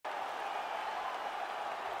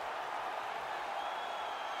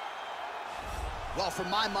Well, for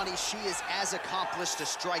my money, she is as accomplished a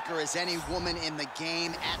striker as any woman in the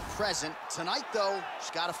game at present. Tonight, though,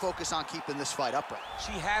 she's got to focus on keeping this fight upright.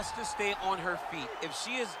 She has to stay on her feet. If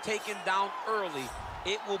she is taken down early,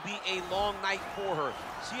 it will be a long night for her.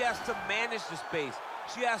 She has to manage the space.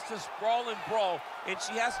 She has to sprawl and brawl, and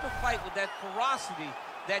she has to fight with that ferocity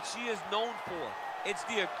that she is known for. It's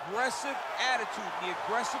the aggressive attitude, the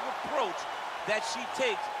aggressive approach that she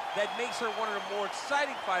takes that makes her one of the more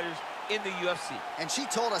exciting fighters in the UFC. And she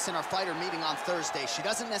told us in our fighter meeting on Thursday, she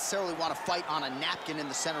doesn't necessarily want to fight on a napkin in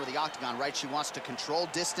the center of the octagon, right? She wants to control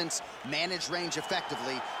distance, manage range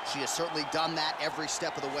effectively. She has certainly done that every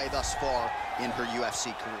step of the way thus far in her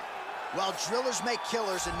UFC career. Well, drillers make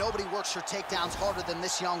killers, and nobody works her takedowns harder than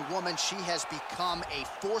this young woman. She has become a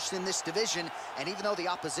force in this division, and even though the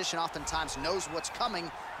opposition oftentimes knows what's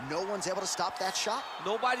coming, no one's able to stop that shot.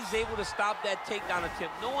 Nobody's able to stop that takedown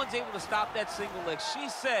attempt. No one's able to stop that single leg. She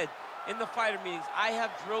said in the fighter meetings, I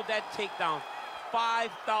have drilled that takedown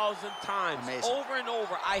 5,000 times. Amazing. Over and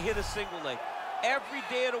over, I hit a single leg. Every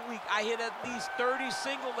day of the week, I hit at least 30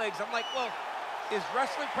 single legs. I'm like, well, is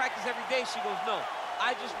wrestling practice every day? She goes, no.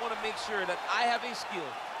 I just want to make sure that I have a skill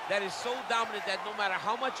that is so dominant that no matter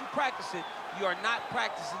how much you practice it, you are not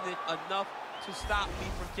practicing it enough to stop me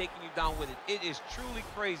from taking you down with it. It is truly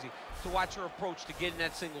crazy to watch her approach to getting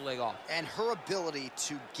that single leg off. And her ability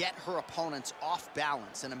to get her opponents off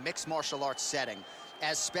balance in a mixed martial arts setting,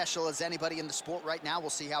 as special as anybody in the sport right now. We'll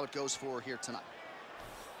see how it goes for her here tonight.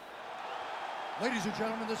 Ladies and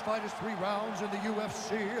gentlemen, this fight is 3 rounds in the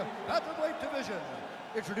UFC featherweight division.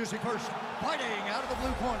 Introducing first, fighting out of the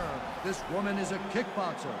blue corner. This woman is a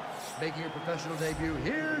kickboxer, making her professional debut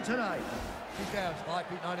here tonight. She stands 5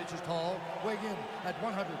 feet 9 inches tall, weighing in at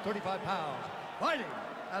 135 pounds. Fighting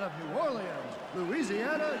out of New Orleans,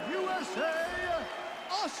 Louisiana, USA,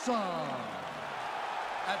 Awesome.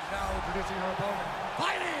 And now introducing her opponent,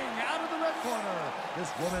 fighting out of the red corner.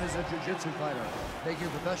 This woman is a jiu-jitsu fighter, making her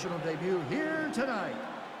professional debut here tonight.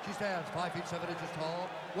 She stands 5 feet 7 inches tall,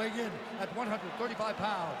 weighing in at 135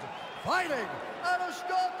 pounds. Fighting out of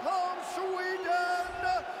Stockholm, Sweden,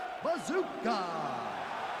 Bazooka.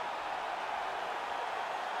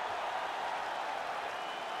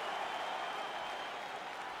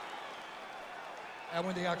 And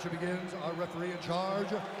when the action begins, our referee in charge,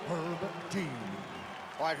 Herb Dean.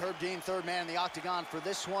 All right, Herb Dean, third man in the octagon for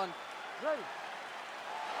this one. Ready.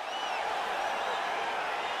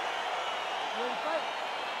 Ready to fight.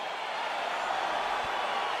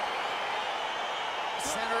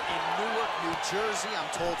 Center in Newark, New Jersey.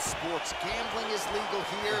 I'm told sports gambling is legal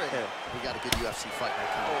here, and we got a good UFC fight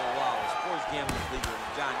right now. Oh, wow, sports gambling is legal.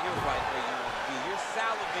 John, you're right where you want to be. You're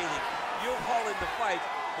salivating. You're calling the fight,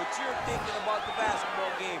 but you're thinking about the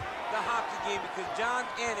basketball game, the hockey game, because John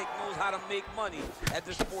Anik knows how to make money at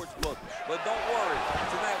the sports book. But don't worry,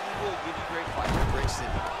 tonight we will give you great fight. Great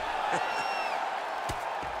city.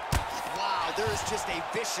 Wow, there is just a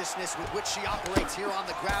viciousness with which she operates here on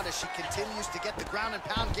the ground as she continues to get the ground and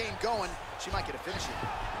pound game going. She might get a finish here.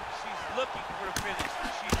 She's looking for the finish.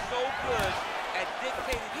 She's so good at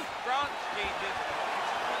dictating these ground exchanges.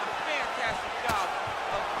 She's doing a fantastic job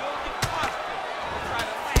of building posture to try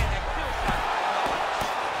to land that kill shot.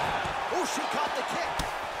 Oh, she caught the kick.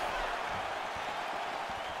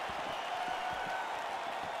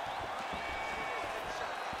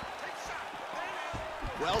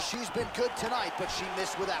 Well, she's been good tonight, but she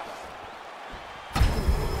missed with that one. I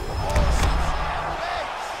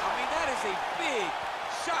mean, that is a big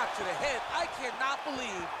shot to the head. I cannot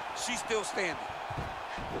believe she's still standing.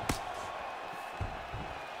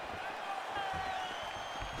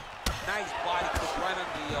 Nice body kick right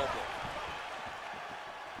under the elbow.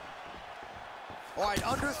 All right,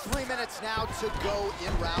 under 3 minutes now to go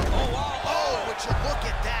in round. Oh, wow. Oh, would you look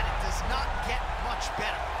at that? It does not get much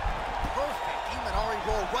better. Perfect. Imanari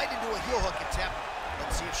roll right into a heel hook attempt.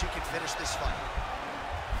 Let's see if she can finish this fight.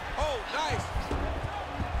 Oh, nice.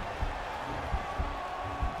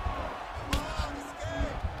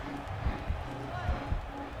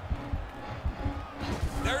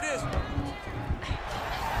 There it is.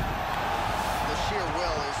 The sheer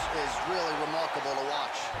will is really remarkable to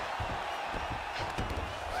watch.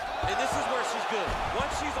 And this is where she's good.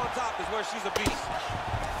 Once she's on top is where she's a beast.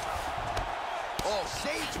 Oh,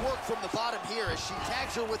 sage work from the bottom here as she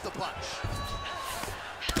tags her with the punch.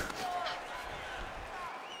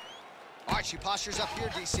 All right, she postures up here,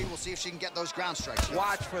 DC. We'll see if she can get those ground strikes.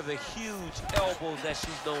 Watch for the huge elbows that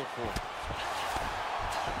she's known for.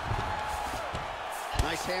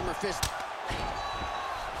 Nice hammer fist.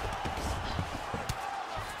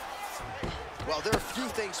 Well, there are few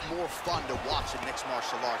things more fun to watch in mixed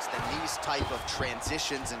martial arts than these type of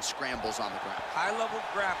transitions and scrambles on the ground. High-level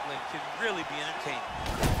grappling can really be entertaining.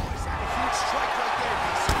 He's had a huge strike right there,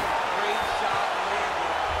 Macy. Great shot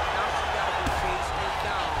landed. Now she's got to go chase him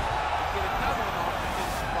down to get another one off to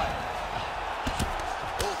finish the fight.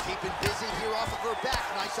 Oh, keeping busy here off of her back.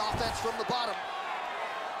 Nice offense from the bottom.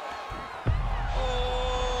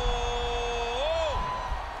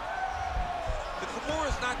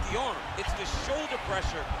 It's not the arm, it's the shoulder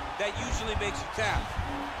pressure that usually makes you tap.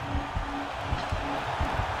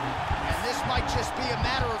 And this might just be a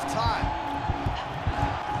matter of time.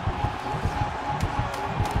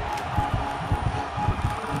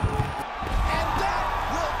 And that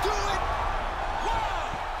will do it!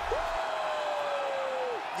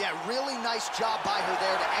 Yeah, really nice job by her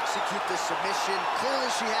there to execute the submission.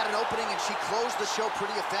 Clearly she had an opening and she closed the show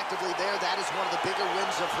pretty effectively there. That is one of the bigger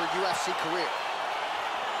wins of her UFC career.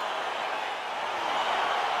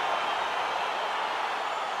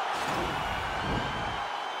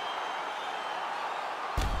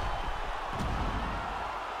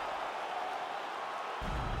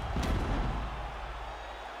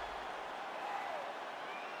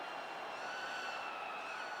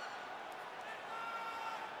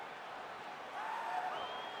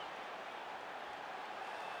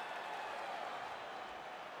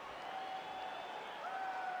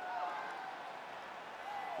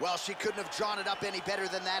 Well, she couldn't have drawn it up any better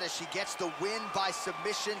than that as she gets the win by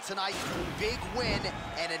submission tonight. Big win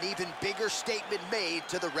and an even bigger statement made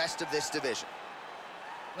to the rest of this division.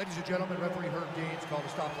 Ladies and gentlemen, referee Herb Dean's called a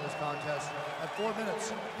stop to this contest at 4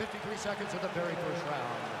 minutes, 53 seconds of the very first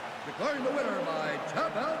round. Declaring the winner by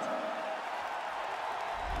tap out,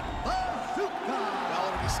 Bazooka! Well,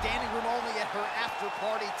 it'll be standing room only at her after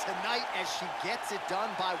party tonight as she gets it done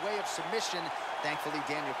by way of submission. Thankfully,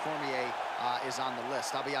 Daniel Cormier is on the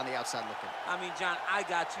list. I'll be on the outside looking. I mean, John, I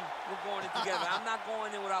got you. We're going in together. I'm not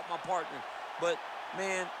going in without my partner. But,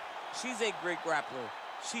 man, she's a great grappler.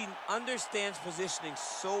 She understands positioning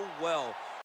so well.